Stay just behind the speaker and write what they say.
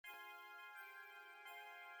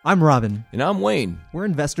I'm Robin. And I'm Wayne. We're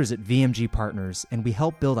investors at VMG Partners, and we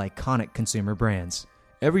help build iconic consumer brands.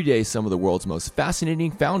 Every day, some of the world's most fascinating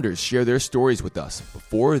founders share their stories with us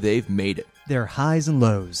before they've made it. There are highs and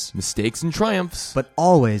lows, Mistakes and triumphs. but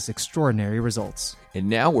always extraordinary results. And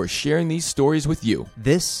now we're sharing these stories with you.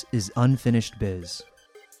 This is Unfinished Biz.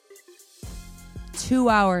 2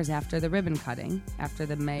 hours after the ribbon cutting, after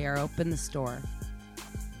the mayor opened the store,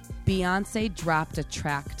 Beyonce dropped a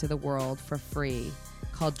track to the world for free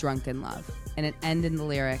called Drunken Love, and it ended in the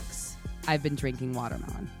lyrics, "I've been drinking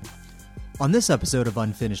watermelon." On this episode of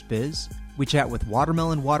Unfinished Biz, we chat with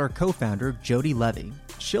Watermelon Water co-founder Jody Levy.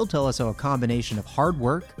 She'll tell us how a combination of hard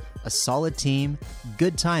work, a solid team,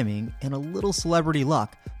 good timing, and a little celebrity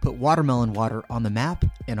luck put Watermelon Water on the map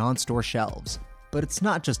and on store shelves. But it's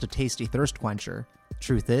not just a tasty thirst quencher.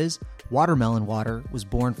 Truth is, Watermelon Water was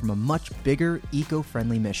born from a much bigger,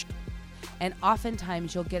 eco-friendly mission. And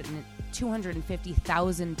oftentimes you'll get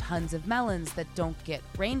 250,000 tons of melons that don't get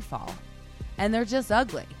rainfall, and they're just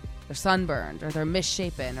ugly. They're sunburned, or they're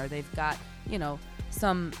misshapen, or they've got,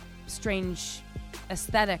 some strange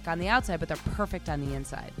aesthetic on the outside, but they're perfect on the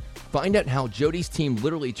inside. Find out how Jody's team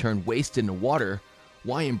literally turned waste into water,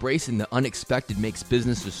 why embracing the unexpected makes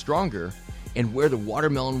businesses stronger, and where the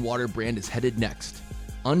Watermelon Water brand is headed next.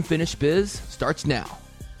 Unfinished Biz starts now.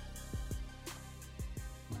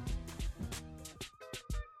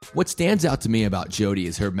 What stands out to me about Jody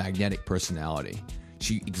is her magnetic personality.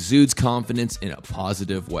 She exudes confidence in a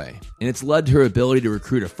positive way, and it's led to her ability to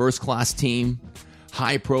recruit a first-class team,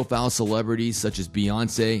 high-profile celebrities such as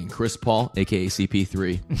Beyonce and Chris Paul, aka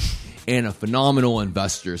CP3, and a phenomenal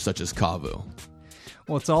investor such as Kavu.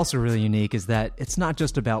 What's also really unique is that it's not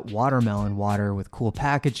just about watermelon water with cool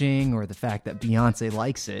packaging or the fact that Beyonce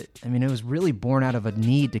likes it. I mean, it was really born out of a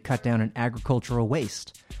need to cut down on agricultural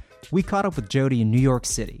waste. We caught up with Jody in New York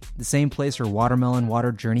City, the same place her watermelon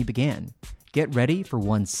water journey began. Get ready for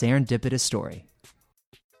one serendipitous story.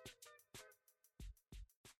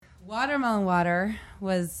 Watermelon Water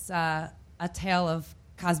was a tale of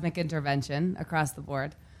cosmic intervention across the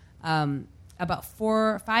board. About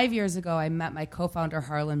 4 or 5 years ago, I met my co-founder,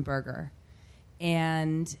 Harlan Berger,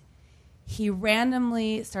 and he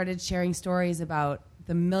randomly started sharing stories about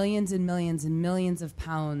the millions and millions and millions of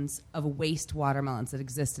pounds of waste watermelons that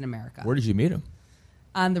exist in America. Where did you meet him?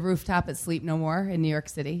 On the rooftop at Sleep No More in New York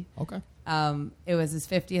City. Okay. It was his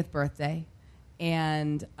 50th birthday,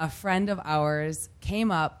 and a friend of ours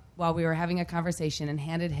came up while we were having a conversation and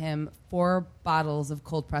handed him 4 bottles of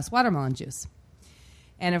cold-pressed watermelon juice.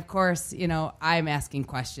 And, of course, I'm asking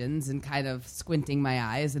questions and kind of squinting my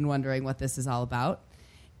eyes and wondering what this is all about.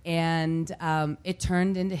 And it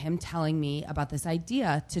turned into him telling me about this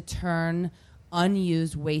idea to turn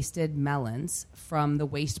unused, wasted melons from the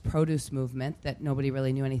waste produce movement that nobody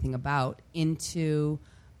really knew anything about into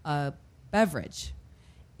a beverage.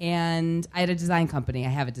 And I had a design company. I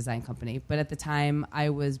have a design company. But at the time, I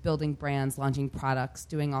was building brands, launching products,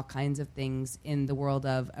 doing all kinds of things in the world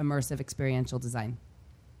of immersive experiential design.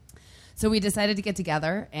 So we decided to get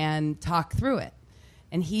together and talk through it.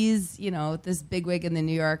 And he's, this bigwig in the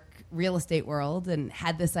New York real estate world and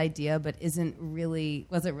had this idea, but wasn't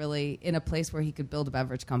really in a place where he could build a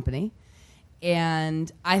beverage company.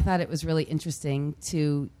 And I thought it was really interesting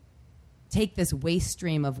to take this waste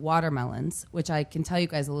stream of watermelons, which I can tell you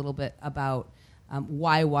guys a little bit about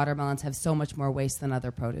why watermelons have so much more waste than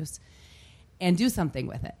other produce, and do something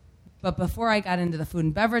with it. But before I got into the food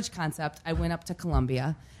and beverage concept, I went up to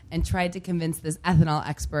Colombia and tried to convince this ethanol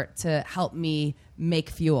expert to help me make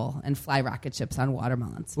fuel and fly rocket ships on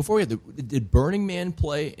watermelons. Before we did Burning Man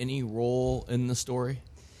play any role in the story?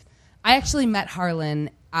 I actually met Harlan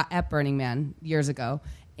at Burning Man years ago,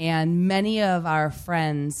 and many of our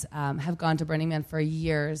friends have gone to Burning Man for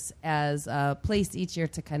years as a place each year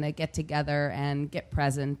to kind of get together and get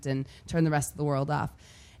present and turn the rest of the world off.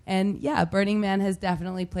 And yeah, Burning Man has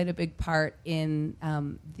definitely played a big part in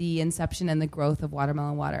the inception and the growth of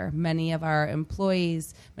Watermelon Water. Many of our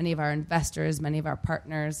employees, many of our investors, many of our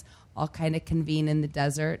partners all kind of convene in the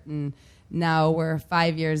desert. And now we're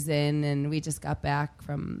 5 years in, and we just got back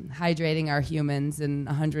from hydrating our humans in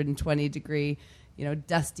 120-degree,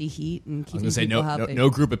 dusty heat and keeping people healthy. No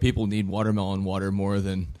group of people need watermelon water more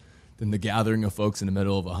than the gathering of folks in the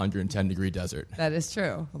middle of a 110-degree desert. That is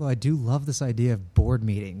true. Although I do love this idea of board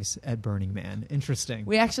meetings at Burning Man. Interesting.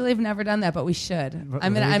 We actually have never done that, but we should.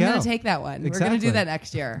 I'm There you gonna go. take that one. Exactly. We're gonna do that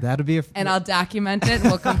next year. That'll be and I'll document it, and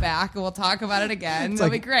we'll come back, and we'll talk about it again. It'll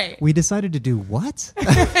be great. We decided to do what?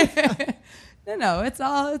 No, it's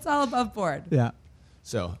all above board. Yeah.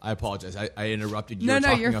 So I apologize. I interrupted you. No,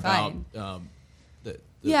 talking you're about fine.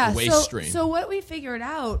 the waste stream. So what we figured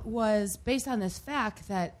out was based on this fact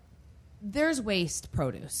that there's waste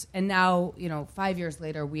produce. And now, 5 years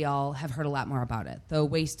later, we all have heard a lot more about it. The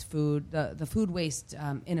waste food, the food waste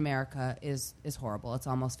in America is horrible. It's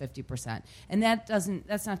almost 50%. And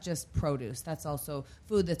that's not just produce. That's also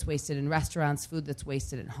food that's wasted in restaurants, food that's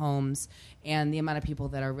wasted in homes, and the amount of people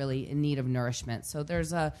that are really in need of nourishment. So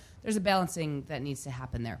there's a balancing that needs to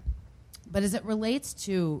happen there. But as it relates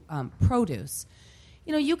to produce,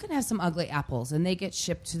 you can have some ugly apples, and they get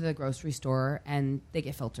shipped to the grocery store, and they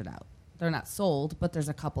get filtered out. They're not sold, but there's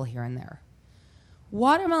a couple here and there.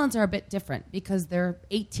 Watermelons are a bit different because they're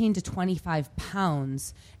 18 to 25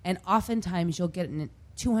 pounds, and oftentimes you'll get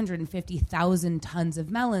 250,000 tons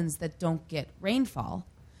of melons that don't get rainfall,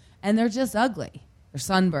 and they're just ugly. They're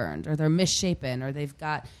sunburned, or they're misshapen, or they've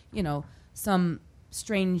got, some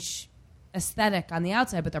strange aesthetic on the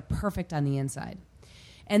outside, but they're perfect on the inside.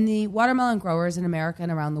 And the watermelon growers in America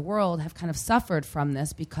and around the world have kind of suffered from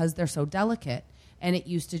this because they're so delicate. And it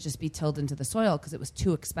used to just be tilled into the soil because it was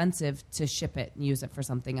too expensive to ship it and use it for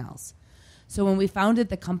something else. So when we founded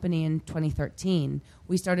the company in 2013,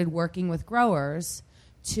 we started working with growers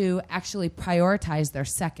to actually prioritize their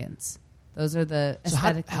seconds. Those are the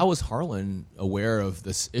aesthetic. So how was Harlan aware of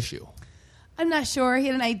this issue? I'm not sure. He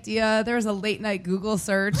had an idea. There was a late night Google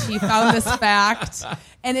search. He found this fact,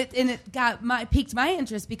 and it piqued my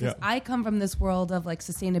interest because I come from this world of like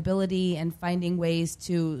sustainability and finding ways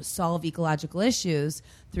to solve ecological issues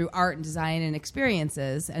through art and design and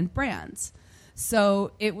experiences and brands.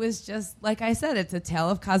 So it was just, like I said, it's a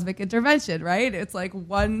tale of cosmic intervention, right? It's like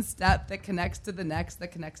one step that connects to the next,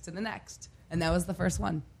 that connects to the next. And that was the first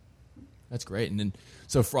one. That's great. And then,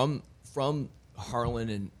 so from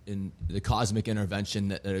Harlan and the cosmic intervention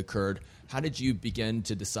that occurred, how did you begin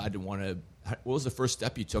to decide to what was the first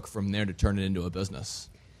step you took from there to turn it into a business?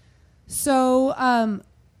 So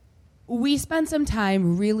we spent some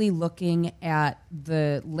time really looking at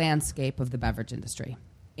the landscape of the beverage industry.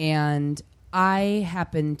 And I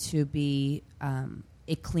happen to be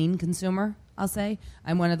a clean consumer, I'll say.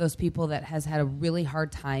 I'm one of those people that has had a really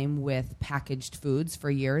hard time with packaged foods for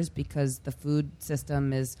years because the food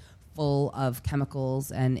system is full of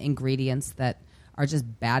chemicals and ingredients that are just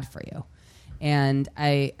bad for you. And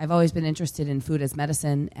I've always been interested in food as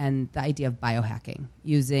medicine and the idea of biohacking,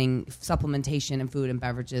 using supplementation in food and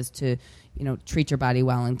beverages to, treat your body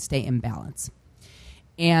well and stay in balance.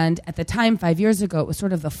 And at the time, 5 years ago, it was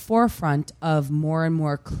sort of the forefront of more and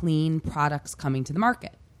more clean products coming to the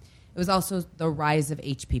market. It was also the rise of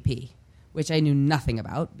HPP, which I knew nothing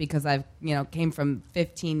about because I've, came from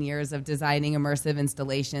 15 years of designing immersive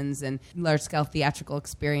installations and large-scale theatrical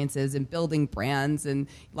experiences and building brands and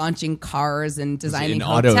launching cars and designing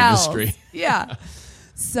hotels. Auto industry. Yeah.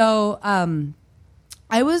 So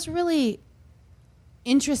I was really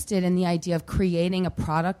interested in the idea of creating a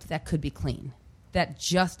product that could be clean, that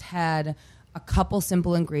just had a couple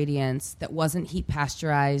simple ingredients, that wasn't heat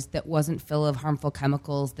pasteurized, that wasn't full of harmful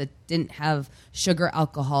chemicals, that didn't have sugar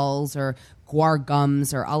alcohols or guar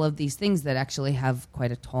gums or all of these things that actually have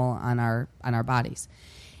quite a toll on our bodies.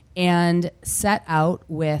 And set out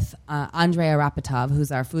with Andrea Rapatov,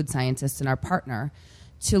 who's our food scientist and our partner,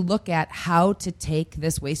 to look at how to take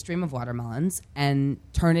this waste stream of watermelons and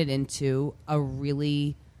turn it into a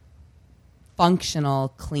really functional,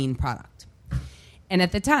 clean product. And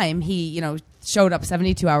at the time, he, showed up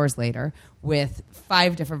 72 hours later with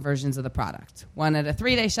 5 different versions of the product. One at a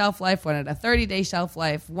 3-day shelf life, one at a 30-day shelf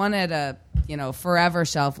life, one at a, forever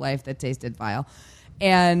shelf life that tasted vile.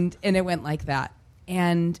 And it went like that.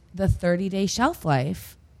 And the 30-day shelf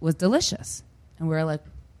life was delicious. And we were like,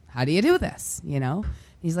 how do you do this?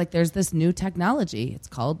 He's like, there's this new technology. It's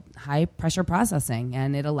called high pressure processing.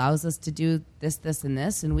 And it allows us to do this, this, and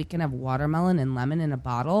this. And we can have watermelon and lemon in a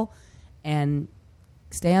bottle and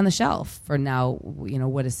stay on the shelf for now,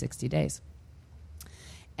 what is 60 days.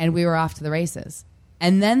 And we were off to the races.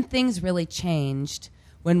 And then things really changed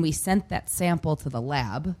when we sent that sample to the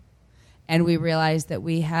lab and we realized that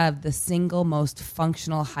we have the single most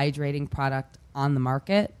functional hydrating product on the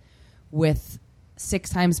market with 6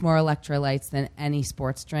 times more electrolytes than any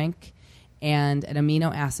sports drink and an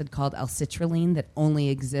amino acid called L-citrulline that only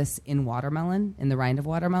exists in watermelon, in the rind of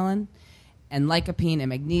watermelon, and lycopene and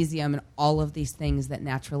magnesium and all of these things that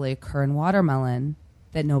naturally occur in watermelon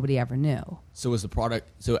that nobody ever knew. So was the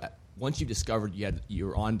product, once you discovered you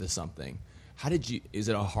were onto something, is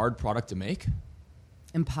it a hard product to make?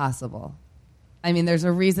 Impossible. I mean, there's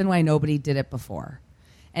a reason why nobody did it before.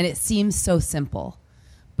 And it seems so simple.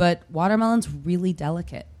 But watermelon's really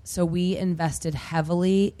delicate. So we invested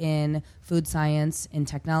heavily in food science, in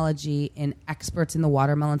technology, in experts in the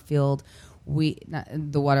watermelon field.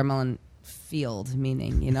 the watermelon field,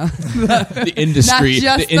 meaning, you know, the industry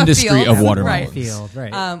of watermelon. Right. Field,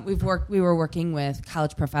 right. We were working with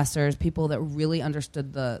college professors, people that really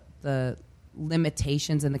understood the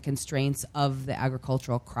limitations and the constraints of the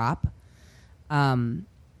agricultural crop.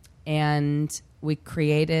 And we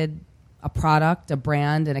created a product, a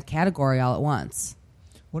brand, and a category all at once.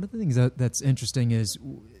 One of the things that's interesting is,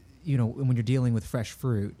 you know, when you're dealing with fresh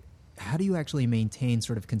fruit, how do you actually maintain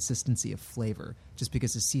sort of consistency of flavor? Just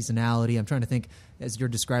because of seasonality, I'm trying to think, as you're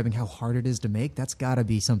describing how hard it is to make, that's got to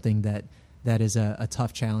be something that is a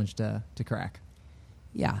tough challenge to crack.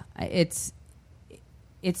 Yeah, it's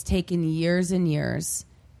taken years and years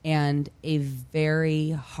and a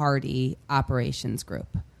very hardy operations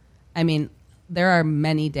group. I mean, there are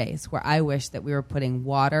many days where I wish that we were putting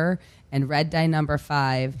water and red dye number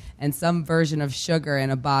 5 and some version of sugar in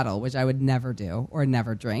a bottle, which I would never do or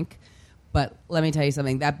never drink. But let me tell you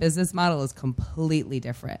something, that business model is completely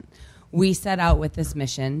different. We set out with this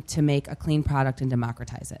mission to make a clean product and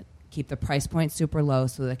democratize it. Keep the price point super low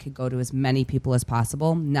so that it could go to as many people as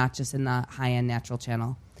possible, not just in the high-end natural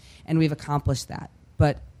channel. And we've accomplished that.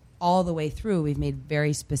 But all the way through, we've made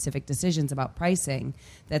very specific decisions about pricing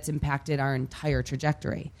that's impacted our entire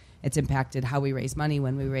trajectory. It's impacted how we raise money,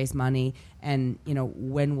 when we raise money, and, you know,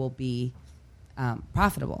 when we'll be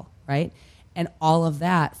profitable, right? And all of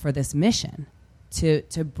that for this mission to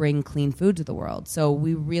bring clean food to the world. So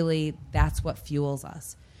that's what fuels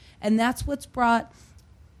us. And that's what's brought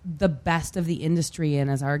the best of the industry in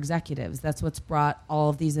as our executives. That's what's brought all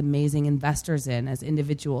of these amazing investors in as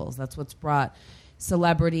individuals. That's what's brought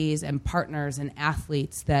celebrities and partners and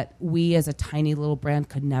athletes that we as a tiny little brand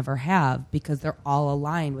could never have, because they're all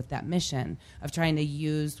aligned with that mission of trying to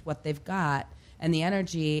use what they've got and the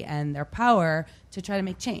energy and their power to try to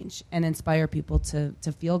make change and inspire people to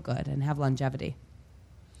feel good and have longevity.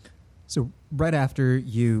 So right after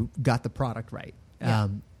you got the product right, Yeah.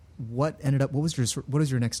 what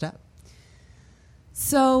was your next step?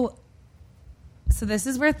 So this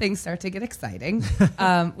is where things start to get exciting.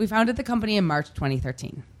 We founded the company in March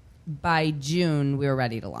 2013. By June, we were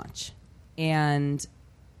ready to launch. And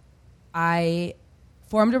I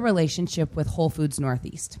formed a relationship with Whole Foods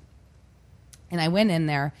Northeast. And I went in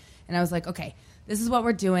there and I was like, okay, this is what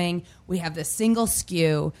we're doing. We have this single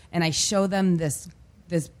SKU. And I show them this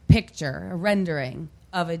picture, a rendering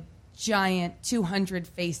of a giant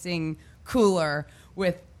 200-facing cooler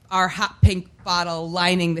with our hot pink bottle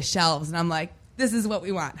lining the shelves. And I'm like, this is what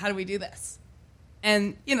we want. How do we do this?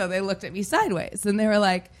 And, you know, they looked at me sideways and they were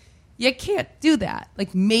like, you can't do that.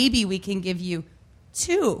 Like, maybe we can give you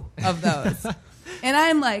 2 of those. And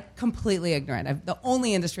I'm like completely ignorant. The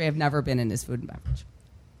only industry I've never been in is food and beverage.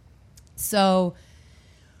 So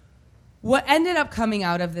what ended up coming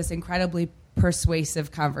out of this incredibly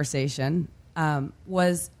persuasive conversation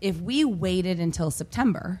was, if we waited until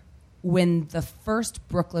September, when the first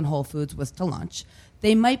Brooklyn Whole Foods was to launch,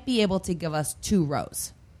 they might be able to give us 2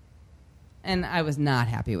 rows. And I was not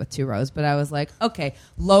happy with 2 rows, but I was like, okay,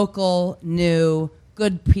 local, new,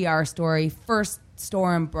 good PR story, first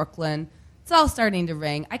store in Brooklyn. It's all starting to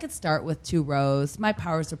ring. I could start with 2 rows. My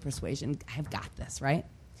powers of persuasion, I've got this, right?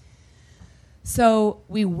 So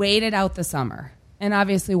we waited out the summer. And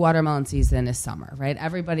obviously watermelon season is summer, right?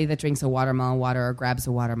 Everybody that drinks a watermelon water or grabs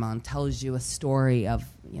a watermelon tells you a story of,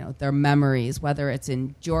 you know, their memories, whether it's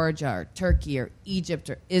in Georgia or Turkey or Egypt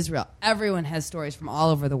or Israel. Everyone has stories from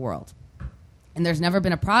all over the world. And there's never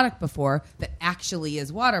been a product before that actually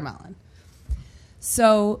is watermelon.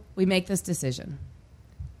 So we make this decision.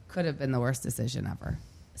 Could have been the worst decision ever.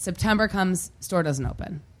 September comes, store doesn't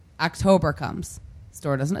open. October comes,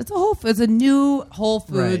 store doesn't. It's a new Whole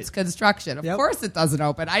Foods construction. Of course it doesn't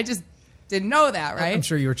open. I just didn't know that, right? I'm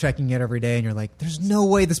sure you were checking it every day and you're like, there's no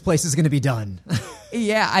way this place is going to be done.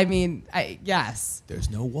 Yeah, I mean, yes. There's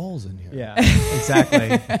no walls in here. Yeah,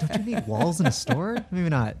 exactly. Don't you need walls in a store? Maybe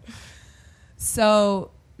not.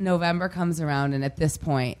 So November comes around, and at this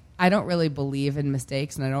point, I don't really believe in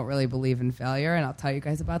mistakes and I don't really believe in failure, and I'll tell you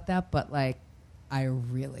guys about that, but like, I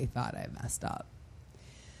really thought I messed up.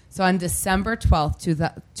 So on December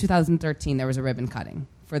 12th, 2013, there was a ribbon cutting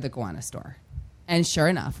for the Gowanus store. And sure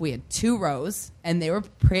enough, we had 2 rows, and they were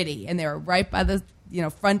pretty, and they were right by the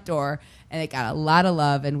front door, and it got a lot of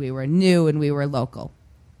love, and we were new and we were local.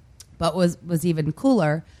 But was even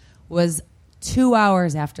cooler was 2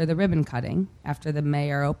 hours after the ribbon cutting, after the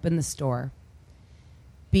mayor opened the store,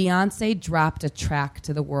 Beyonce dropped a track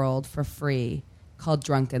to the world for free called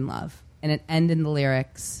Drunken Love. And it ended in the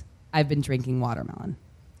lyrics, "I've been drinking watermelon."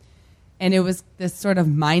 And it was this sort of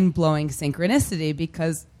mind-blowing synchronicity,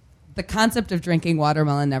 because the concept of drinking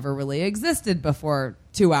watermelon never really existed before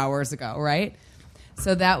 2 hours ago, right?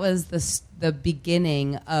 So that was the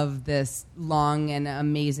beginning of this long and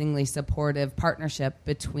amazingly supportive partnership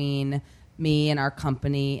between me and our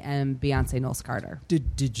company and Beyonce Knowles Carter.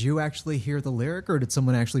 Did you actually hear the lyric, or did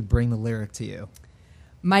someone actually bring the lyric to you?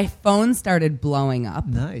 My phone started blowing up.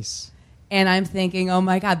 Nice. And I'm thinking, oh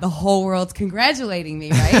my God, the whole world's congratulating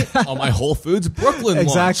me, right? On my Whole Foods Brooklyn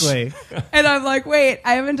launch. Exactly. And I'm like, wait,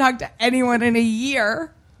 I haven't talked to anyone in a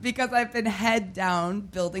year because I've been head down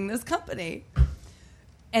building this company.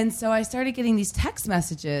 And so I started getting these text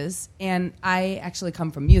messages, and I actually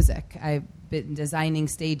come from music. I've been designing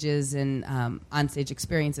stages and on-stage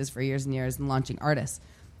experiences for years and years and launching artists.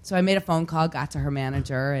 So I made a phone call, got to her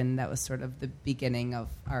manager, and that was sort of the beginning of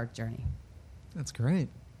our journey. That's great.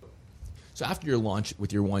 So after your launch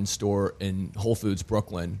with your one store in Whole Foods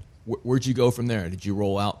Brooklyn, where'd you go from there? Did you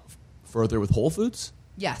roll out further with Whole Foods?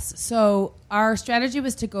 Yes. So our strategy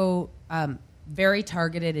was to go very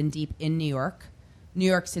targeted and deep in New York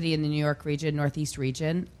City and the New York region, Northeast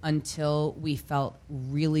region, until we felt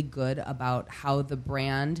really good about how the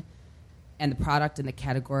brand and the product and the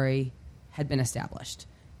category had been established.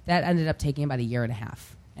 That ended up taking about 1.5 years.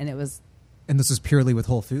 And it was... And this is purely with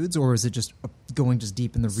Whole Foods, or is it just going just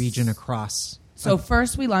deep in the region across? So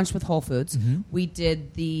first we launched with Whole Foods. Mm-hmm. We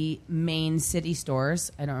did the main city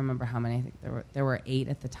stores. I don't remember how many. I think there were 8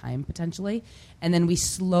 at the time, potentially. And then we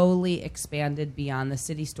slowly expanded beyond the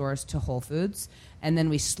city stores to Whole Foods. And then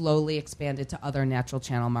we slowly expanded to other natural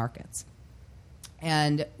channel markets.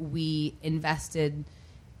 And we invested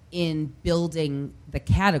in building the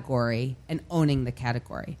category and owning the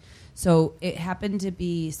category. So it happened to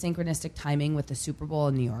be synchronistic timing with the Super Bowl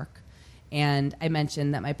in New York. And I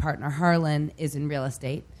mentioned that my partner Harlan is in real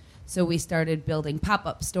estate. So we started building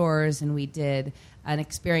pop-up stores, and we did an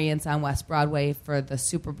experience on West Broadway for the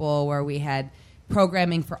Super Bowl where we had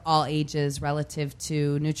programming for all ages relative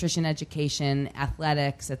to nutrition education,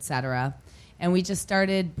 athletics, etc. And we just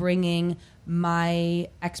started bringing my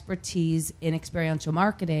expertise in experiential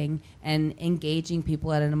marketing and engaging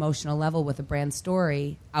people at an emotional level with a brand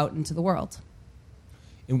story out into the world.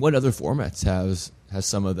 In what other formats has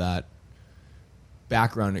some of that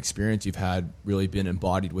background experience you've had really been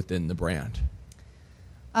embodied within the brand?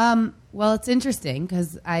 Well, it's interesting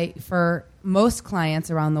because for most clients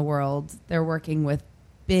around the world, they're working with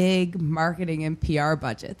big marketing and PR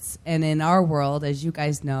budgets. And in our world, as you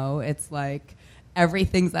guys know, it's like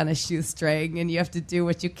everything's on a shoestring and you have to do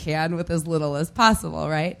what you can with as little as possible,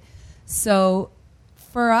 right? So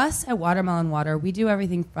for us at Watermelon Water, we do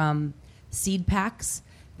everything from seed packs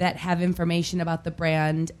that have information about the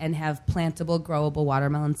brand and have plantable, growable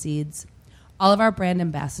watermelon seeds. All of our brand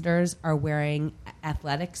ambassadors are wearing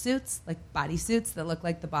athletic suits, like bodysuits that look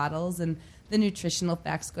like the bottles, and the nutritional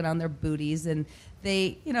facts go down their booties, and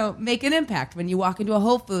they, make an impact. When you walk into a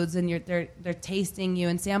Whole Foods and they're tasting you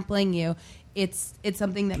and sampling you, it's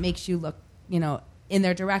something that makes you look, in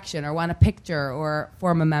their direction or want a picture or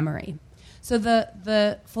form a memory. So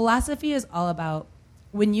the philosophy is all about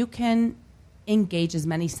when you can engage as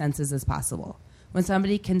many senses as possible. When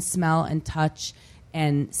somebody can smell and touch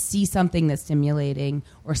and see something that's stimulating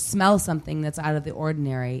or smell something that's out of the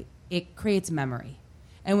ordinary, it creates memory.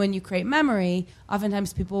 And when you create memory,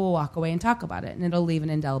 oftentimes people will walk away and talk about it, and it'll leave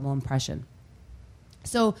an indelible impression.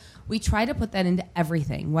 So we try to put that into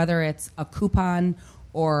everything, whether it's a coupon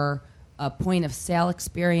or a point of sale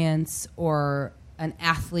experience or an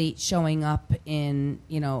athlete showing up in,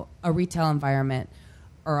 a retail environment,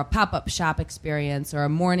 or a pop-up shop experience, or a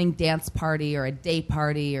morning dance party, or a day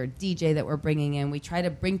party, or DJ that we're bringing in. We try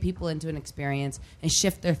to bring people into an experience and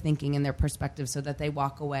shift their thinking and their perspective so that they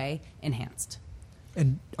walk away enhanced.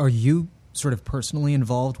 And are you sort of personally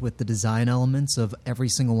involved with the design elements of every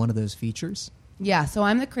single one of those features? Yeah, so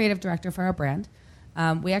I'm the creative director for our brand.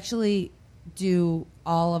 We actually do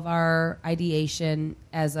all of our ideation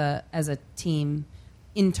as a team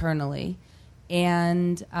internally,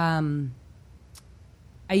 and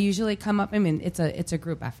I usually come up. I mean, it's a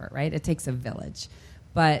group effort, right? It takes a village,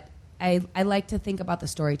 but I like to think about the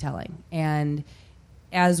storytelling. And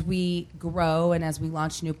as we grow and as we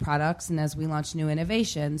launch new products and as we launch new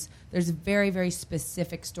innovations, there's very, very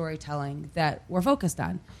specific storytelling that we're focused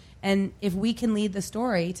on. And if we can lead the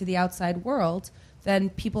story to the outside world, then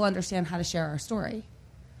people understand how to share our story.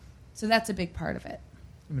 So that's a big part of it.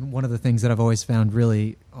 I mean, one of the things that I've always found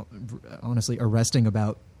really, honestly, arresting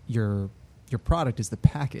about your product is the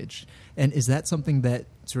package. And is that something that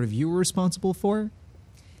sort of you were responsible for?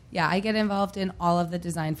 Yeah, I get involved in all of the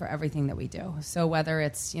design for everything that we do. So whether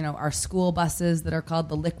it's, our school buses that are called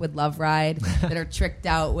the Liquid Love Ride that are tricked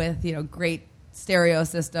out with, great stereo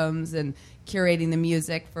systems and curating the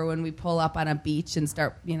music for when we pull up on a beach and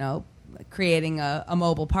start, creating a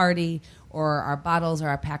mobile party, or our bottles or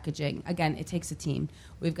our packaging. Again, it takes a team.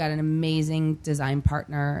 We've got an amazing design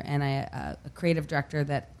partner and a creative director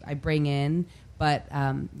that I bring in. But,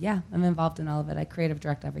 I'm involved in all of it. I creative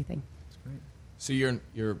direct everything. So you're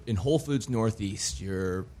in Whole Foods Northeast.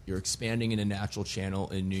 You're expanding in a natural channel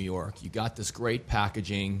in New York. You got this great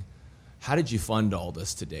packaging. How did you fund all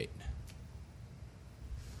this to date?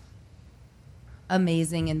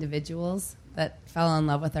 Amazing individuals that fell in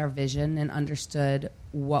love with our vision and understood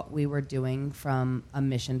what we were doing from a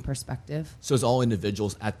mission perspective. So it's all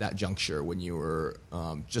individuals at that juncture when you were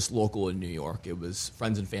just local in New York. It was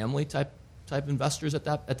friends and family type investors at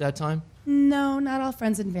that time? No, not all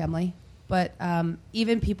friends and family, but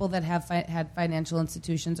even people that have had financial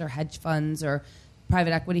institutions or hedge funds or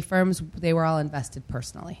private equity firms, they were all invested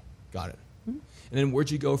personally. Got it. Mm-hmm. And then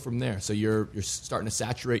where'd you go from there? So you're starting to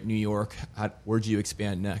saturate New York. Where'd you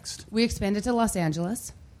expand next? We expanded to Los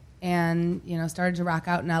Angeles and, started to rock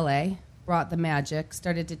out in LA, brought the magic,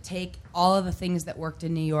 started to take all of the things that worked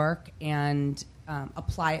in New York and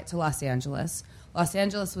apply it to Los Angeles. Los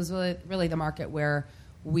Angeles was really the market where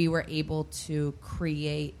we were able to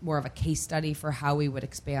create more of a case study for how we would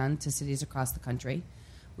expand to cities across the country.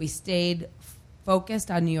 We stayed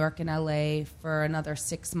focused on New York and LA for another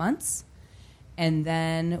 6 months. And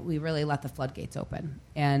then we really let the floodgates open,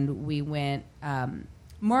 and we went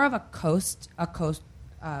more of a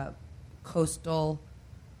coastal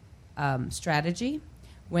strategy.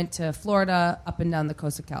 Went to Florida, up and down the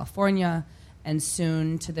coast of California, and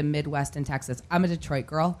soon to the Midwest and Texas. I'm a Detroit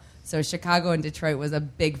girl, so Chicago and Detroit was a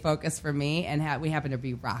big focus for me, and we happened to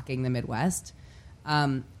be rocking the Midwest.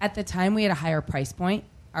 At the time, we had a higher price point.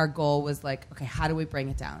 Our goal was like, okay, how do we bring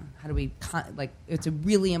it down? How do we it's a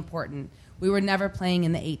really important. We were never playing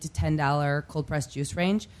in the $8 to $10 cold pressed juice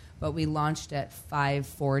range, but we launched at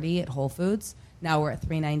 $5.40 at Whole Foods. Now we're at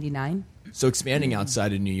 $3.99. So expanding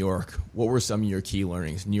outside of New York, what were some of your key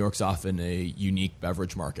learnings? New York's often a unique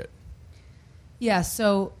beverage market. Yeah,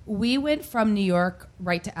 so we went from New York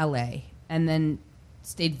right to LA and then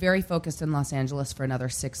stayed very focused in Los Angeles for another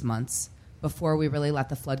 6 months before we really let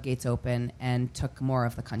the floodgates open and took more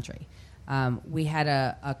of the country. We had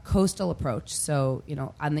a coastal approach. So,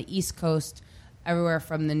 on the East Coast, everywhere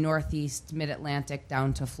from the Northeast, Mid-Atlantic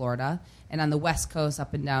down to Florida, and on the West Coast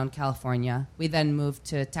up and down California. We then moved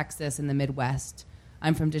to Texas and the Midwest.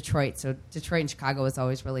 I'm from Detroit, so Detroit and Chicago is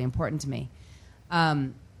always really important to me.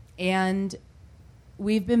 And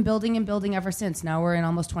we've been building and building ever since. Now we're in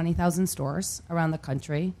almost 20,000 stores around the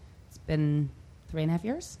country. It's been 3.5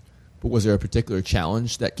 years. But was there a particular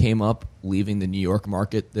challenge that came up leaving the New York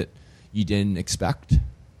market that you didn't expect?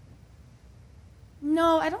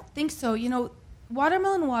 No, I don't think so.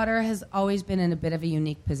 Watermelon Water has always been in a bit of a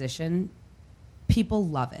unique position. People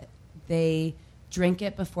love it. They drink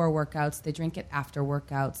it before workouts. They drink it after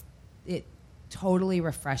workouts. It totally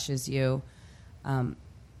refreshes you.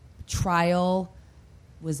 Trial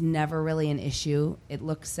was never really an issue. It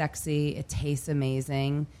looks sexy. It tastes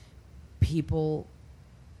amazing. People,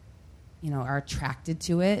 are attracted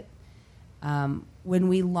to it. When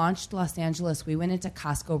we launched Los Angeles, we went into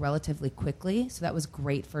Costco relatively quickly, so that was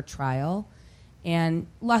great for trial. And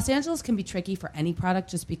Los Angeles can be tricky for any product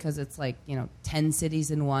just because it's 10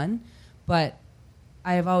 cities in one. But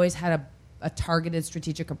I have always had a targeted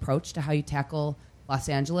strategic approach to how you tackle Los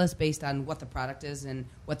Angeles based on what the product is and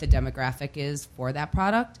what the demographic is for that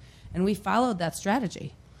product. And we followed that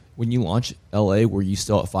strategy. When you launched LA, were you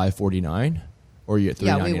still at $5.49 or were you at $3.99?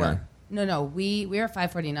 Yeah, we were. No. We were at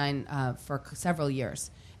 $5.49 for several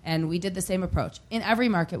years. And we did the same approach. In every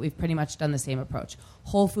market, we've pretty much done the same approach.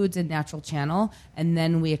 Whole Foods and natural channel, and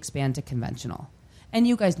then we expand to conventional. And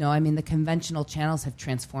you guys know, the conventional channels have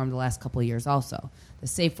transformed the last couple of years also. The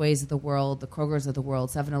Safeways of the world, the Krogers of the world,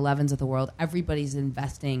 7-Elevens of the world, everybody's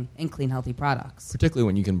investing in clean, healthy products. Particularly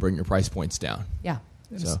when you can bring your price points down. Yeah.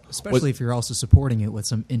 So, especially if you're also supporting it with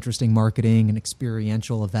some interesting marketing and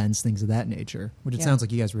experiential events, things of that nature, which it sounds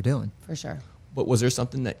like you guys were doing. For sure. But was there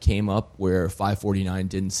something that came up where $5.49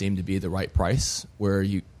 didn't seem to be the right price, where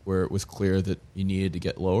it was clear that you needed to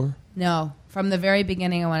get lower? No. From the very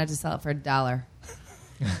beginning, I wanted to sell it for $1.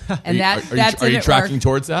 And are you tracking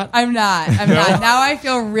towards that? I'm not. Now I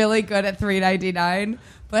feel really good at $3.99.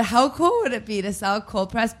 But how cool would it be to sell a cold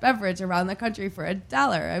pressed beverage around the country for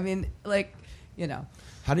 $1?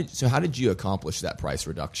 How did you accomplish that price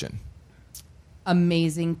reduction?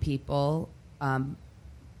 Amazing people,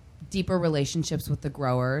 deeper relationships with the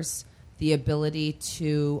growers, the ability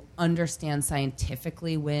to understand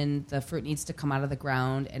scientifically when the fruit needs to come out of the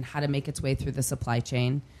ground and how to make its way through the supply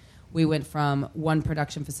chain. We went from 1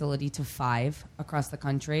 production facility to 5 across the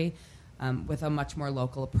country with a much more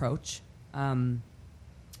local approach. And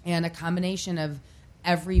a combination of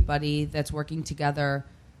everybody that's working together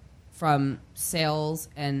from sales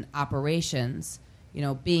and operations,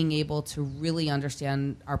 being able to really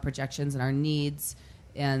understand our projections and our needs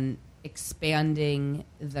and expanding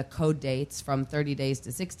the code dates from 30 days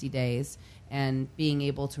to 60 days and being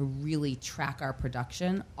able to really track our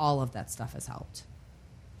production, all of that stuff has helped.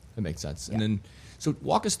 That makes sense. Yeah. And then, so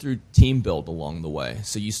walk us through team build along the way.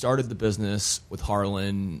 So you started the business with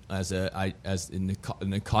Harlan as in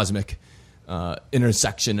the cosmic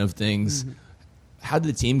intersection of things. Mm-hmm. How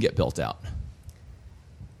did the team get built out?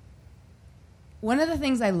 One of the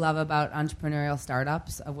things I love about entrepreneurial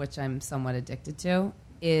startups, of which I'm somewhat addicted to,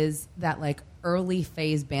 is that like early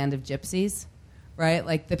phase band of gypsies, right?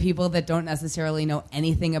 Like the people that don't necessarily know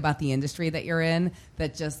anything about the industry that you're in,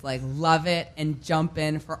 that just like love it and jump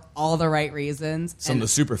in for all the right reasons. Some of the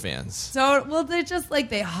super fans. So, well, they're just like,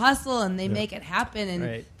 they hustle and they make it happen.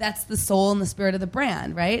 And that's the soul and the spirit of the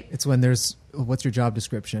brand, right? It's when there's, what's your job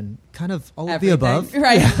description? Kind of all Everything, of the above.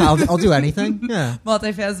 right? Yeah, I'll do anything. Yeah.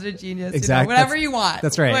 Multifaceted genius. Exactly. Whatever you want.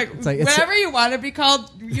 That's right. Like, whatever you want to be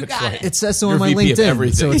called, you got right. it. It says so You're on my VP of LinkedIn,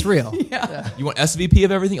 everything. so it's real. Yeah. You want SVP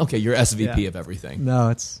of everything? Okay, you're SVP of everything. No,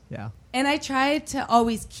 it's, yeah. And I try to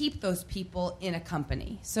always keep those people in a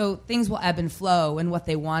company. So things will ebb and flow, and what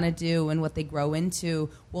they want to do and what they grow into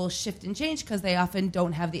will shift and change because they often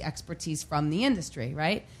don't have the expertise from the industry,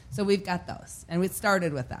 right? So we've got those, and we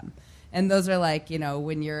started with them. And those are like,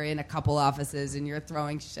 when you're in a couple offices and you're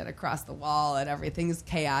throwing shit across the wall and everything's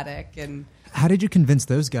chaotic. And how did you convince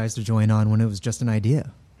those guys to join on when it was just an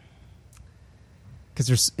idea?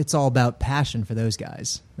 Because it's all about passion for those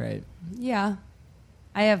guys, right? Yeah.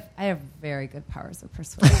 I have very good powers of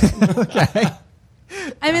persuasion. Okay.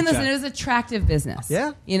 I mean, listen, it was attractive business.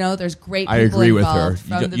 Yeah. There's great people I agree with her.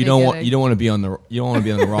 involved You don't want to be on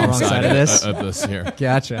the wrong side of this. of this here.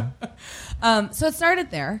 Gotcha. So it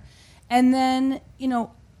started there. And then,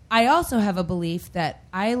 I also have a belief that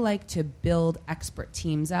I like to build expert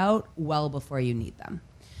teams out well before you need them.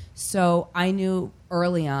 So I knew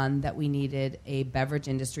early on that we needed a beverage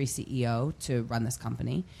industry CEO to run this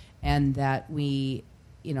company, and that I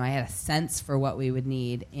had a sense for what we would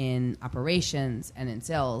need in operations and in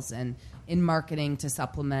sales and in marketing to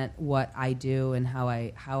supplement what I do and how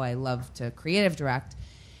I love to creative direct,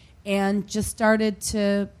 and just started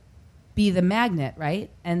to be the magnet, right?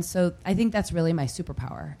 And so I think that's really my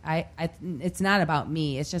superpower. It's not about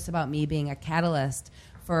me. It's just about me being a catalyst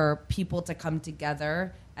for people to come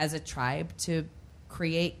together as a tribe to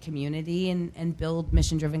create community and build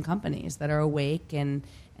mission-driven companies that are awake and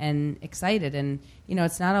excited. And,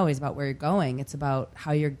 it's not always about where you're going. It's about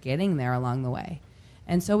how you're getting there along the way.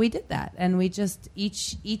 And so we did that. And we just,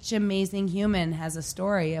 each amazing human has a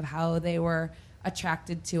story of how they were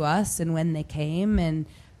attracted to us and when they came and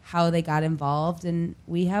how they got involved. And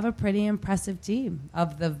we have a pretty impressive team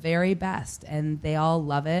of the very best. And they all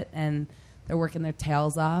love it. And they're working their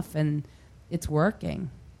tails off. And it's working.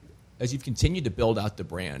 As you've continued to build out the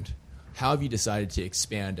brand, how have you decided to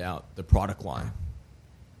expand out the product line?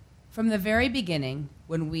 From the very beginning,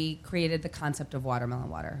 when we created the concept of watermelon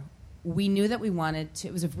water, we knew that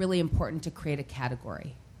it was really important to create a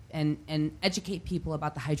category and educate people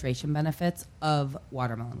about the hydration benefits of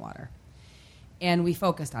watermelon water. And we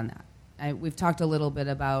focused on that. We've talked a little bit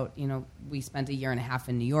about, we spent a year and a half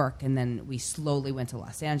in New York, and then we slowly went to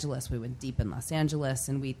Los Angeles. We went deep in Los Angeles,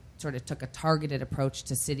 and we sort of took a targeted approach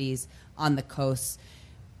to cities on the coast.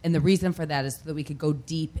 And the reason for that is so that we could go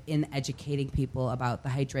deep in educating people about the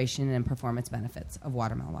hydration and performance benefits of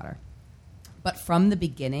watermelon water. But from the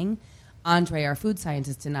beginning, Andre, our food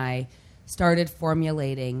scientist, and I started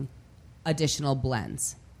formulating additional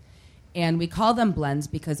blends. And we call them blends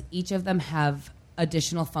because each of them have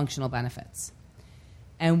additional functional benefits.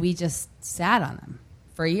 And we just sat on them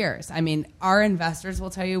for years. I mean, our investors will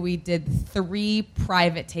tell you we did 3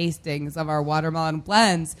 private tastings of our watermelon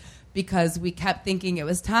blends because we kept thinking it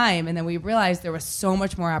was time. And then we realized there was so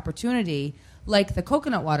much more opportunity, like the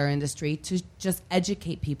coconut water industry, to just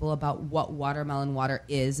educate people about what watermelon water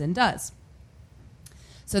is and does.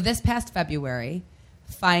 So this past February,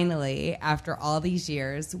 finally, after all these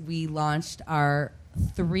years, we launched our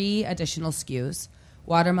 3 additional SKUs: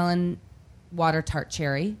 watermelon water tart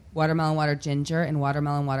cherry, watermelon water ginger, and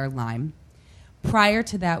watermelon water lime. Prior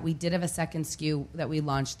to that, we did have a second SKU that we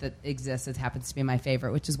launched that exists. It happens to be my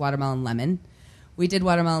favorite, which is watermelon lemon. We did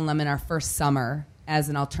watermelon lemon our first summer as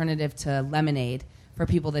an alternative to lemonade for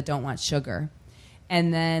people that don't want sugar.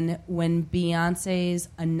 And then when Beyonce's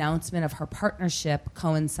announcement of her partnership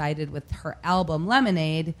coincided with her album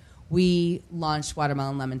Lemonade, we launched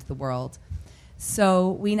Watermelon Lemon to the world. So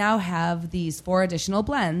we now have these 4 additional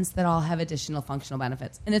blends that all have additional functional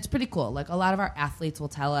benefits. And it's pretty cool. Like, a lot of our athletes will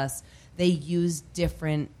tell us they use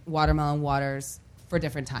different watermelon waters for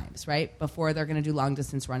different times, right? Before they're going to do long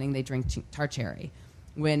distance running, they drink tart cherry.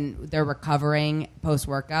 When they're recovering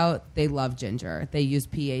post-workout, they love ginger. They use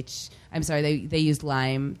they use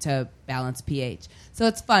lime to balance pH. So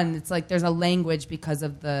it's fun. It's like there's a language because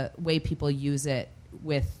of the way people use it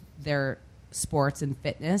with their sports and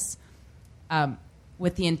fitness,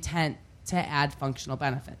 with the intent to add functional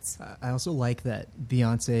benefits. I also like that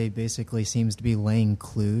Beyonce basically seems to be laying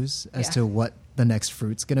clues as to what the next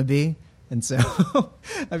fruit's going to be. And so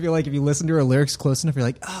I feel like if you listen to her lyrics close enough, you're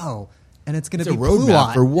like, oh, and it's going to be a roadmap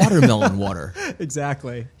Pluon. for watermelon water.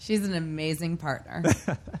 Exactly. She's an amazing partner.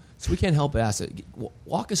 So we can't help but ask it.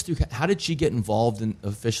 Walk us through, how did she get involved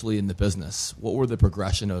officially in the business? What were the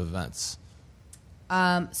progression of events?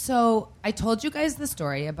 So I told you guys the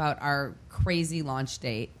story about our crazy launch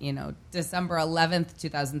date. You know, December 11th,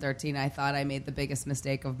 2013, I thought I made the biggest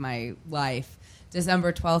mistake of my life.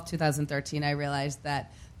 December 12th, 2013, I realized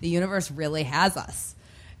that the universe really has us.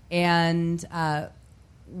 And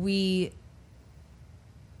we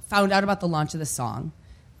found out about the launch of the song.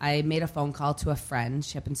 I made a phone call to a friend.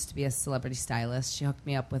 She happens to be a celebrity stylist. She hooked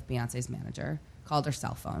me up with Beyonce's manager, called her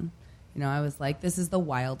cell phone. You know, I was like, this is the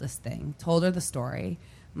wildest thing. Told her the story.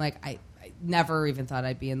 I'm like, I never even thought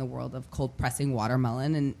I'd be in the world of cold pressing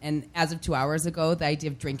watermelon. And as of 2 hours ago, the idea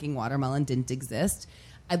of drinking watermelon didn't exist.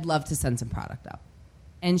 I'd love to send some product up.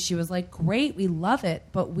 And she was like, great, we love it,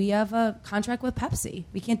 but we have a contract with Pepsi.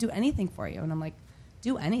 We can't do anything for you. And I'm like,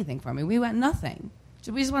 do anything for me. We want nothing.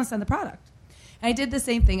 We just want to send the product. And I did the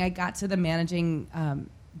same thing. I got to the managing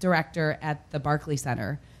director at the Barclays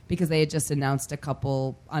Center because they had just announced a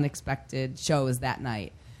couple unexpected shows that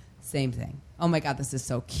night. Same thing. Oh, my God, this is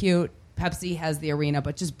so cute. Pepsi has the arena,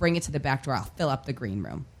 but just bring it to the back door. I'll fill up the green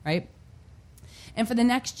room, right? And for the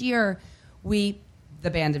next year, the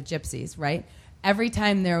Band of Gypsies, right? Every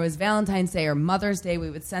time there was Valentine's Day or Mother's Day, we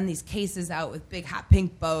would send these cases out with big hot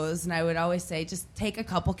pink bows, and I would always say, just take a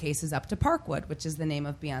couple cases up to Parkwood, which is the name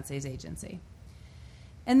of Beyonce's agency.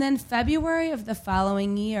 And then February of the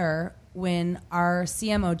following year, when our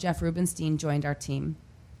CMO, Jeff Rubenstein, joined our team,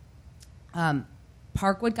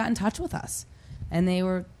 Parkwood got in touch with us. And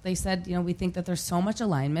they said, you know, we think that there's so much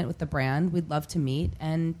alignment with the brand. We'd love to meet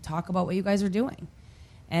and talk about what you guys are doing.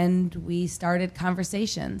 And we started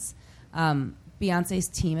conversations. Beyonce's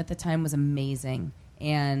team at the time was amazing,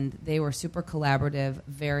 and they were super collaborative,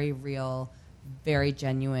 very real, very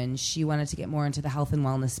genuine. She wanted to get more into the health and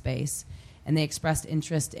wellness space, and they expressed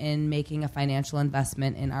interest in making a financial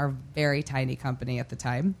investment in our very tiny company at the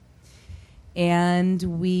time. And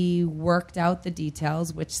we worked out the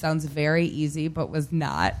details, which sounds very easy, but was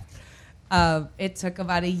not. It took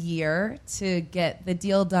about a year to get the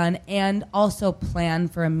deal done and also plan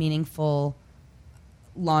for a meaningful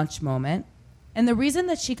launch moment. And the reason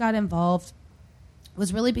that she got involved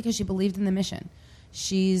was really because she believed in the mission.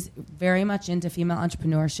 She's very much into female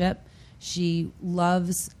entrepreneurship. She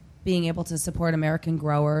loves being able to support American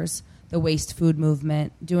growers, the waste food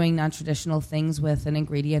movement, doing non-traditional things with an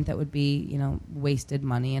ingredient that would be, you know, wasted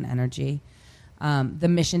money and energy. The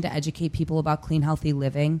mission to educate people about clean, healthy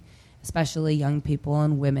living, especially young people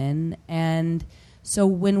and women. And so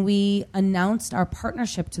when we announced our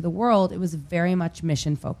partnership to the world, it was very much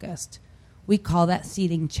mission-focused. We call that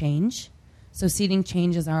Seeding Change. So Seeding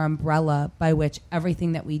Change is our umbrella by which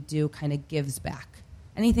everything that we do kind of gives back.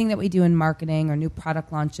 Anything that we do in marketing or new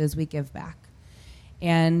product launches, we give back.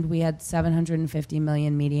 And we had 750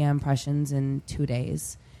 million media impressions in 2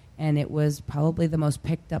 days. And it was probably the most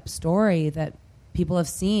picked up story that people have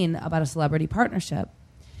seen about a celebrity partnership.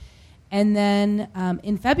 And then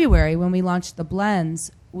in February, when we launched the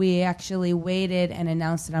blends, we actually waited and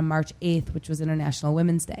announced it on March 8th, which was International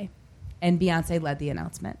Women's Day. And Beyonce led the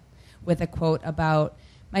announcement with a quote about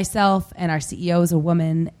myself and our CEO is a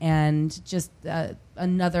woman, and just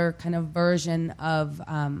another kind of version of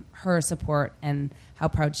her support and how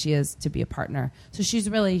proud she is to be a partner. So she's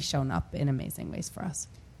really shown up in amazing ways for us.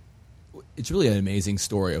 It's really an amazing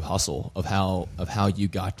story of hustle, of how you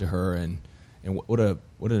got to her, and what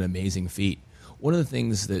an amazing feat. One of the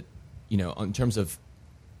things that, you know, in terms of,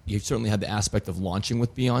 you certainly had the aspect of launching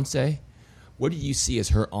with Beyonce. What do you see as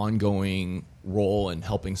her ongoing role in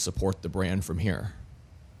helping support the brand from here?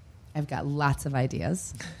 I've got lots of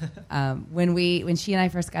ideas. When she and I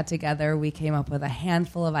first got together, we came up with a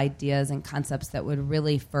handful of ideas and concepts that would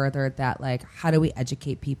really further that, like, how do we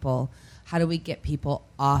educate people? How do we get people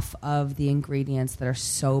off of the ingredients that are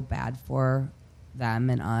so bad for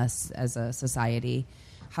them and us as a society?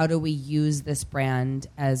 how do we use this brand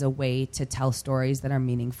as a way to tell stories that are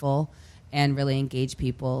meaningful and really engage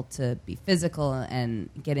people to be physical and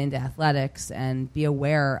get into athletics and be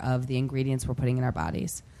aware of the ingredients we're putting in our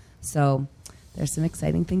bodies. So there's some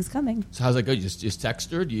exciting things coming. So how's that go? You just text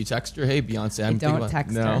her? Do you text her? Hey, Beyonce, I'm don't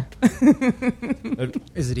text her.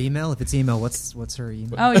 Is it email? If it's email, what's her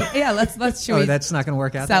email? Oh yeah, let's show. Oh, that's not going to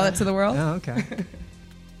work out. Sell it to the world. Oh, okay.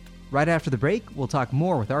 Right after the break, we'll talk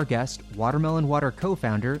more with our guest, Watermelon Water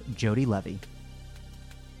co-founder Jody Levy.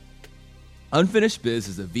 Unfinished Biz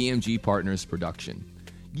is a VMG Partners production.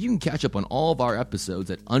 You can catch up on all of our episodes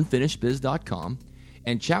at unfinishedbiz.com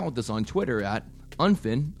and chat with us on Twitter at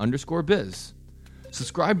unfin_biz.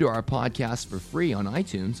 Subscribe to our podcast for free on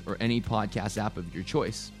iTunes or any podcast app of your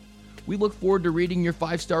choice. We look forward to reading your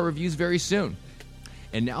 5-star reviews very soon.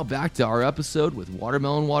 And now back to our episode with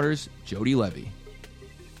Watermelon Water's Jody Levy.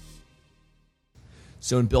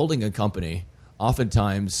 So in building a company,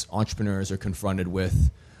 oftentimes entrepreneurs are confronted with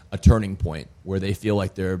a turning point where they feel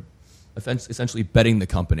like they're essentially betting the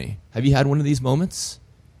company. Have you had one of these moments?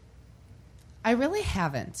 I really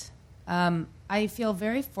haven't. I feel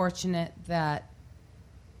very fortunate that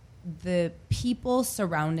the people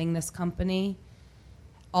surrounding this company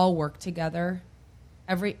all work together.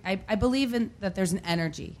 I believe in that there's an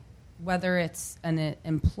energy, whether it's an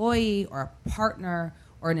employee or a partner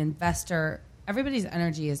or an investor. Everybody's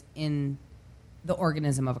energy is in the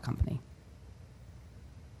organism of a company.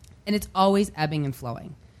 And it's always ebbing and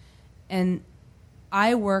flowing. And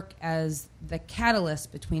I work as the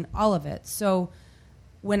catalyst between all of it. So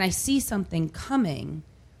when I see something coming,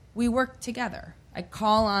 we work together. I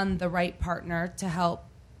call on the right partner to help,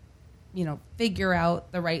 figure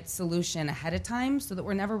out the right solution ahead of time so that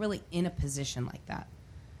we're never really in a position like that.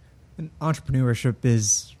 And entrepreneurship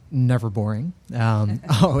is never boring.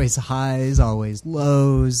 Always highs, always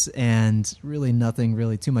lows, and really nothing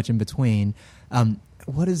really too much in between.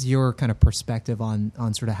 What is your kind of perspective on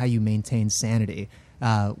sort of how you maintain sanity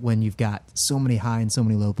when you've got so many high and so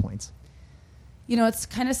many low points? It's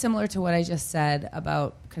kind of similar to what I just said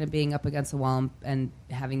about kind of being up against the wall and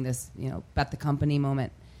having this, bet the company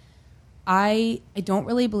moment. I don't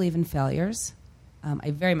really believe in failures.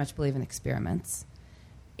 I very much believe in experiments.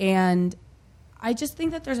 And I just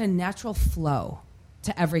think that there's a natural flow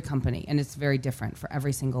to every company, and it's very different for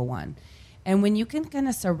every single one. And when you can kind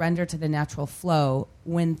of surrender to the natural flow,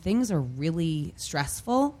 when things are really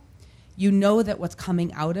stressful, you know that what's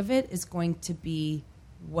coming out of it is going to be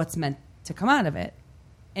what's meant to come out of it.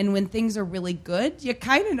 And when things are really good, you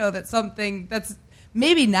kind of know that something that's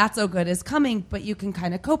maybe not so good is coming, but you can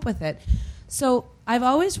kind of cope with it. So I've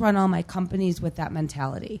always run all my companies with that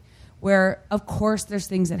mentality, where, of course, there's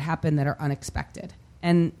things that happen that are unexpected.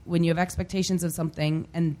 And when you have expectations of something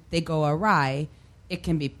and they go awry, it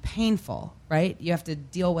can be painful, right? You have to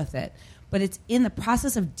deal with it. But it's in the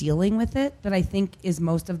process of dealing with it that I think is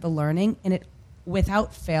most of the learning. And it,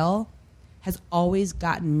 without fail, has always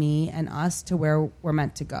gotten me and us to where we're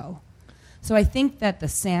meant to go. So I think that the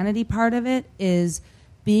sanity part of it is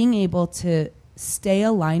being able to stay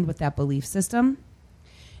aligned with that belief system.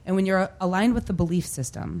 And when you're aligned with the belief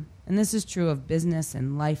system, and this is true of business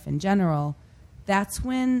and life in general, that's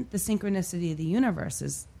when the synchronicity of the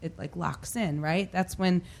universe locks in, right? That's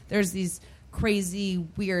when there's these crazy,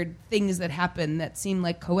 weird things that happen that seem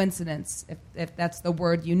like coincidence, if that's the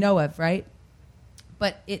word you know of, right?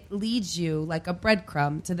 But it leads you like a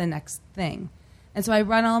breadcrumb to the next thing. And so I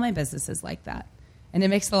run all my businesses like that. And it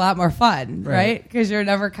makes it a lot more fun, right? Because you're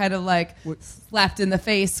never kind of slapped in the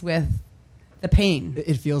face with the pain.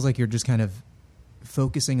 It feels like you're just kind of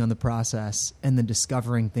focusing on the process and then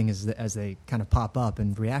discovering things as they kind of pop up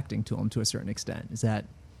and reacting to them to a certain extent. Is that?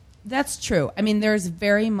 That's true. I mean, there's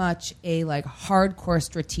very much a hardcore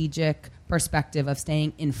strategic perspective of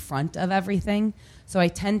staying in front of everything. So I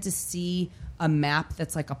tend to see a map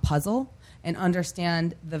that's like a puzzle and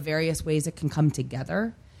understand the various ways it can come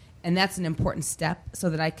together. And that's an important step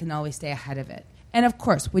so that I can always stay ahead of it. And of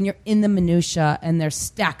course, when you're in the minutia and there's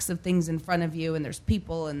stacks of things in front of you and there's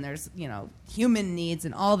people and there's, human needs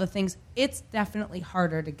and all the things, it's definitely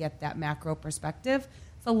harder to get that macro perspective.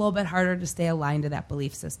 It's a little bit harder to stay aligned to that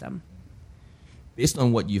belief system. Based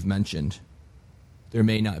on what you've mentioned, there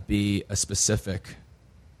may not be a specific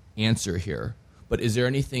answer here, but is there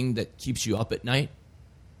anything that keeps you up at night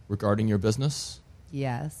regarding your business?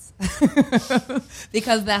 Yes.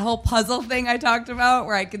 Because that whole puzzle thing I talked about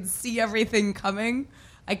where I can see everything coming,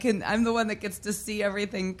 I'm the one that gets to see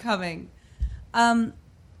everything coming. We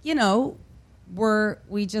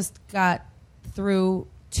just got through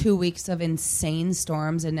 2 weeks of insane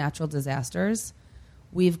storms and natural disasters.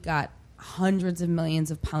 We've got hundreds of millions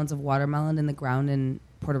of pounds of watermelon in the ground in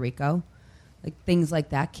Puerto Rico. Like things like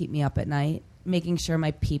that keep me up at night. Making sure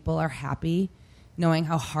my people are happy, knowing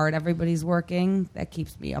how hard everybody's working, that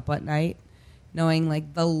keeps me up at night. Knowing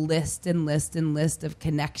like the list of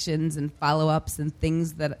connections and follow-ups and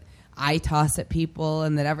things that I toss at people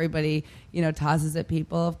and that everybody, tosses at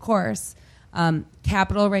people, of course.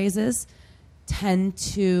 Capital raises tend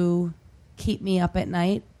to keep me up at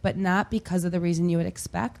night, but not because of the reason you would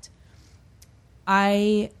expect.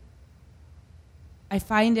 I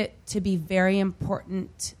find it to be very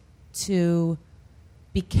important to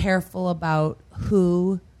be careful about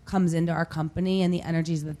who comes into our company and the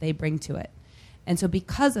energies that they bring to it. And so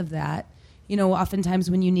because of that, oftentimes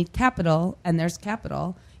when you need capital, and there's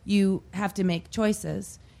capital, you have to make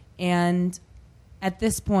choices. And at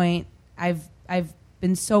this point, I've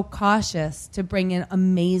been so cautious to bring in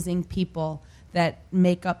amazing people that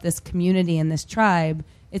make up this community and this tribe.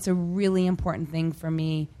 It's a really important thing for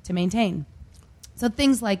me to maintain. So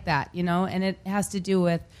things like that, and it has to do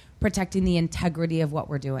with protecting the integrity of what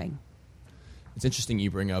we're doing. It's interesting you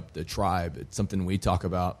bring up the tribe. It's something we talk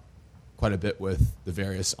about quite a bit with the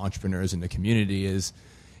various entrepreneurs in the community is,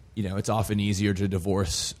 it's often easier to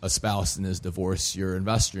divorce a spouse than is divorce your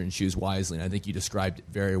investor and choose wisely. And I think you described it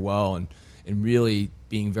very well and really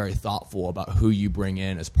being very thoughtful about who you bring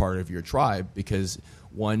in as part of your tribe, because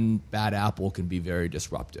one bad apple can be very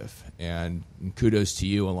disruptive. And kudos to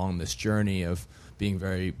you along this journey of being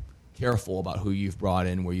very careful about who you've brought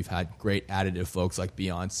in, where you've had great additive folks like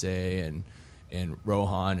Beyonce and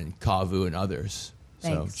Rohan and Kavu and others.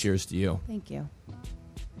 Thanks. So cheers to you. Thank you.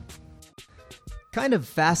 Kind of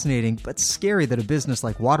fascinating, but scary that a business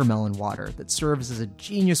like Watermelon Water, that serves as a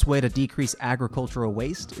genius way to decrease agricultural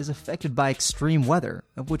waste, is affected by extreme weather,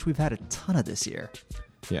 of which we've had a ton of this year.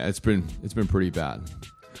 Yeah, it's been pretty bad.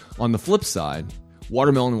 On the flip side,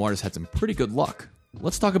 Watermelon Water's had some pretty good luck.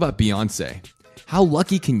 Let's talk about Beyonce. How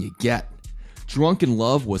lucky can you get? Drunk in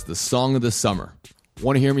Love was the song of the summer.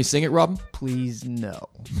 Want to hear me sing it, Rob? Please, no.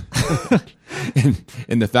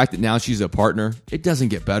 And the fact that now she's a partner, it doesn't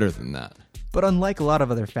get better than that. But unlike a lot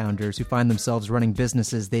of other founders who find themselves running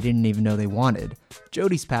businesses they didn't even know they wanted,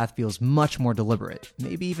 Jody's path feels much more deliberate,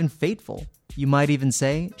 maybe even fateful. You might even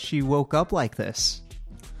say she woke up like this.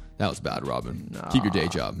 That was bad, Robin. Keep your day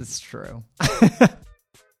job. It's true.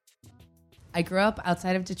 I grew up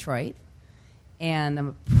outside of Detroit, and I'm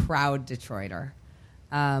a proud Detroiter.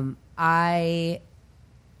 I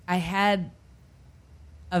had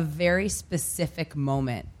a very specific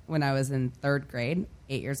moment when I was in third grade,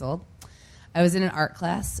 8 years old. I was in an art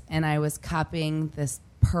class, and I was copying this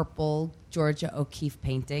purple Georgia O'Keeffe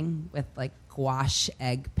painting with like gouache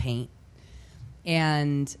egg paint.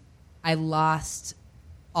 And I lost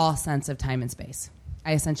all sense of time and space.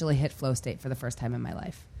 I essentially hit flow state for the first time in my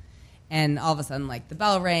life. And all of a sudden, like, the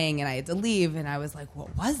bell rang, and I had to leave, and I was like,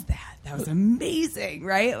 what was that? That was amazing,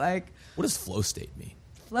 right? Like, what does flow state mean?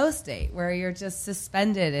 Flow state, where you're just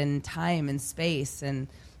suspended in time and space, and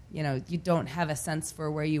you don't have a sense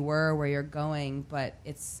for where you were, where you're going, but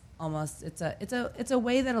it's almost it's a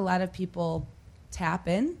way that a lot of people tap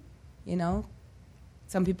in.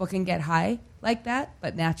 Some people can get high like that,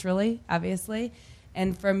 but naturally, obviously.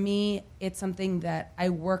 And for me, it's something that I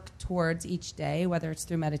work towards each day, whether it's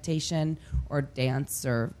through meditation or dance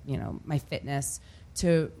or my fitness,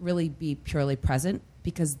 to really be purely present,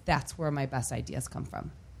 because that's where my best ideas come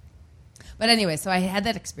from. But anyway, so I had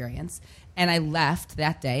that experience, and I left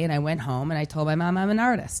that day, and I went home, and I told my mom I'm an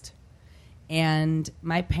artist. And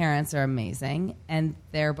my parents are amazing, and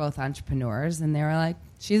they're both entrepreneurs, and they were like,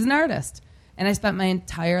 she's an artist. And I spent my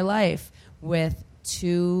entire life with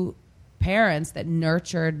two parents that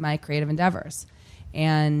nurtured my creative endeavors.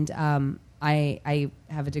 And I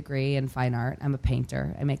have a degree in fine art. I'm a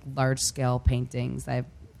painter. I make large-scale paintings.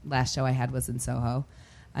 Last show I had was in Soho.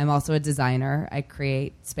 I'm also a designer. I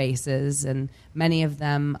create spaces, and many of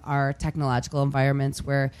them are technological environments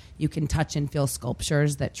where you can touch and feel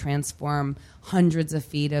sculptures that transform hundreds of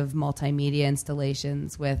feet of multimedia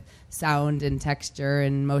installations with sound and texture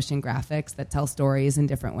and motion graphics that tell stories in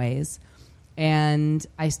different ways. And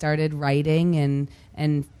I started writing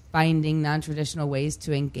and finding non-traditional ways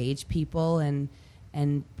to engage people and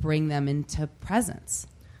bring them into presence.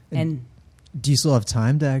 And do you still have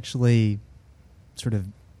time to actually sort of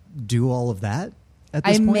do all of that at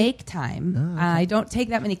this point? I make time. Oh, okay. I don't take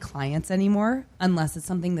that many clients anymore unless it's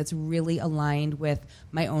something that's really aligned with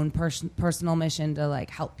my own personal mission to like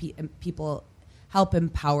help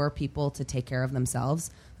empower people to take care of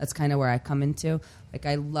themselves. That's kind of where I come into. Like,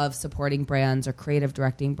 I love supporting brands or creative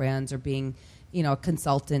directing brands or being, a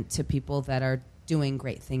consultant to people that are doing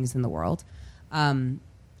great things in the world. I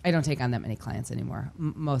don't take on that many clients anymore.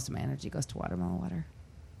 Most of my energy goes to Watermelon Water.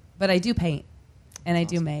 But I do paint, and I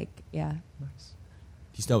do make. Yeah. Do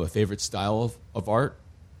you still have a favorite style of art?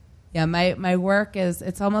 Yeah, my work is,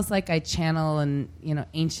 it's almost like I channel an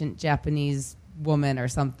ancient Japanese woman or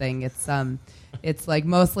something. It's like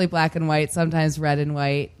mostly black and white, sometimes red and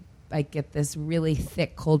white. I get this really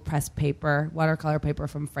thick cold pressed paper, watercolor paper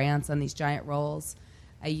from France on these giant rolls.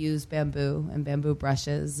 I use bamboo and bamboo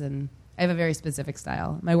brushes, and I have a very specific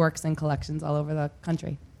style. My work's in collections all over the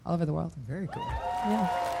country, all over the world. Very cool.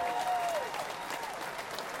 Yeah.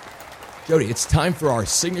 Jody, it's time for our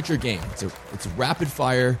signature game. It's rapid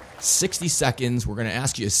fire, 60 seconds. We're going to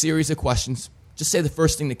ask you a series of questions. Just say the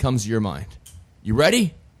first thing that comes to your mind. You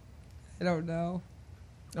ready? I don't know.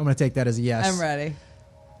 I'm going to take that as a yes. I'm ready.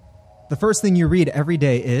 The first thing you read every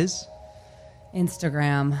day is?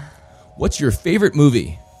 Instagram. What's your favorite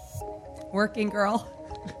movie? Working Girl.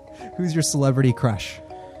 Who's your celebrity crush?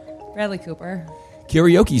 Bradley Cooper.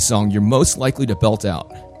 Karaoke song you're most likely to belt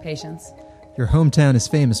out? Patience. Your hometown is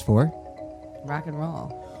famous for? Rock and roll.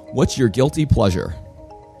 What's your guilty pleasure?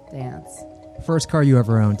 Dance. First car you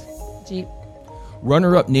ever owned? Jeep.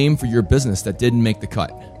 Runner-up name for your business that didn't make the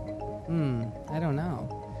cut? I don't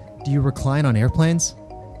know. Do you recline on airplanes?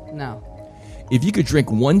 No. If you could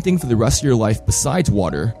drink one thing for the rest of your life besides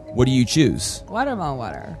water, what do you choose? Watermelon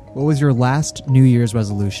water. What was your last New Year's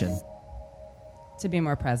resolution? To be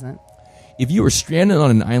more present. If you were stranded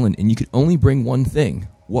on an island and you could only bring one thing,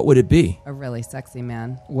 what would it be? A really sexy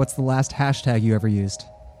man. What's the last hashtag you ever used?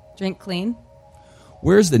 Drink clean.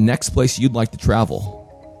 Where's the next place you'd like to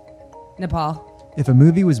travel? Nepal. If a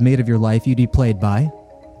movie was made of your life, you'd be played by?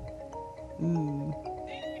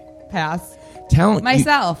 Pass. Talent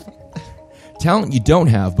Myself. Talent you don't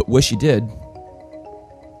have but wish you did.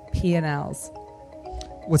 P&Ls.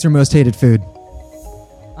 What's your most hated food?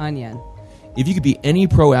 Onion. If you could be any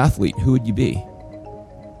pro athlete, who would you be?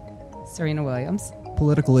 Serena Williams.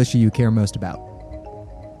 Political issue you care most about?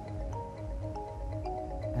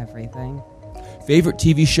 Everything. Favorite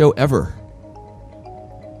TV show ever?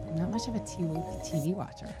 I'm not much of a TV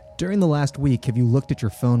watcher. During the last week, have you looked at your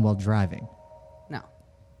phone while driving? No.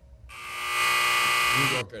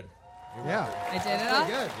 You were good. Yeah. I did it all?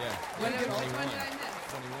 Good. Yeah. Which one did I miss?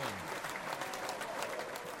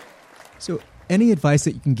 So, any advice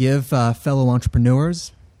that you can give fellow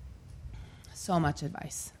entrepreneurs? So much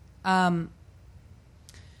advice.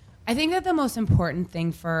 I think that the most important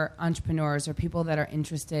thing for entrepreneurs or people that are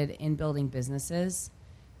interested in building businesses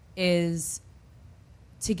is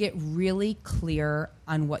to get really clear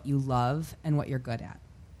on what you love and what you're good at,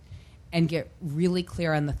 and get really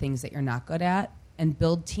clear on the things that you're not good at, and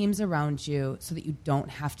build teams around you so that you don't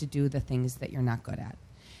have to do the things that you're not good at.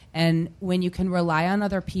 And when you can rely on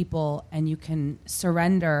other people and you can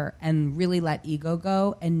surrender and really let ego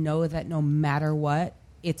go and know that no matter what,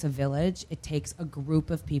 it's a village, it takes a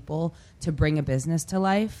group of people to bring a business to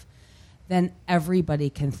life, then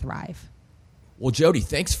everybody can thrive. Well, Jody,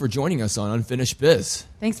 thanks for joining us on Unfinished Biz.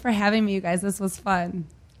 Thanks for having me, you guys. This was fun.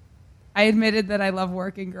 I admitted that I love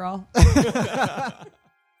Working Girl.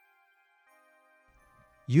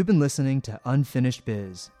 You've been listening to Unfinished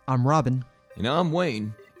Biz. I'm Robin. And I'm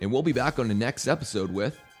Wayne, and we'll be back on the next episode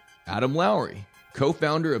with Adam Lowry,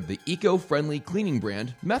 co-founder of the eco-friendly cleaning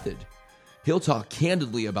brand Method. He'll talk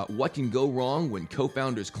candidly about what can go wrong when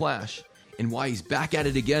co-founders clash and why he's back at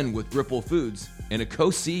it again with Ripple Foods and a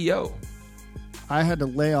co-CEO. I had to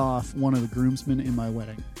lay off one of the groomsmen in my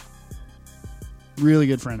wedding. Really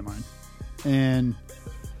good friend of mine. And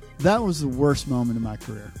that was the worst moment of my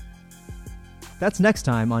career. That's next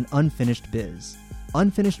time on Unfinished Biz.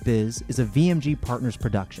 Unfinished Biz is a VMG Partners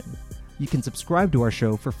production. You can subscribe to our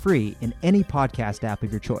show for free in any podcast app of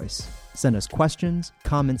your choice. Send us questions,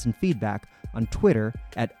 comments, and feedback on Twitter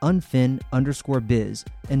at unfin_biz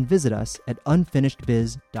and visit us at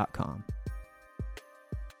unfinishedbiz.com.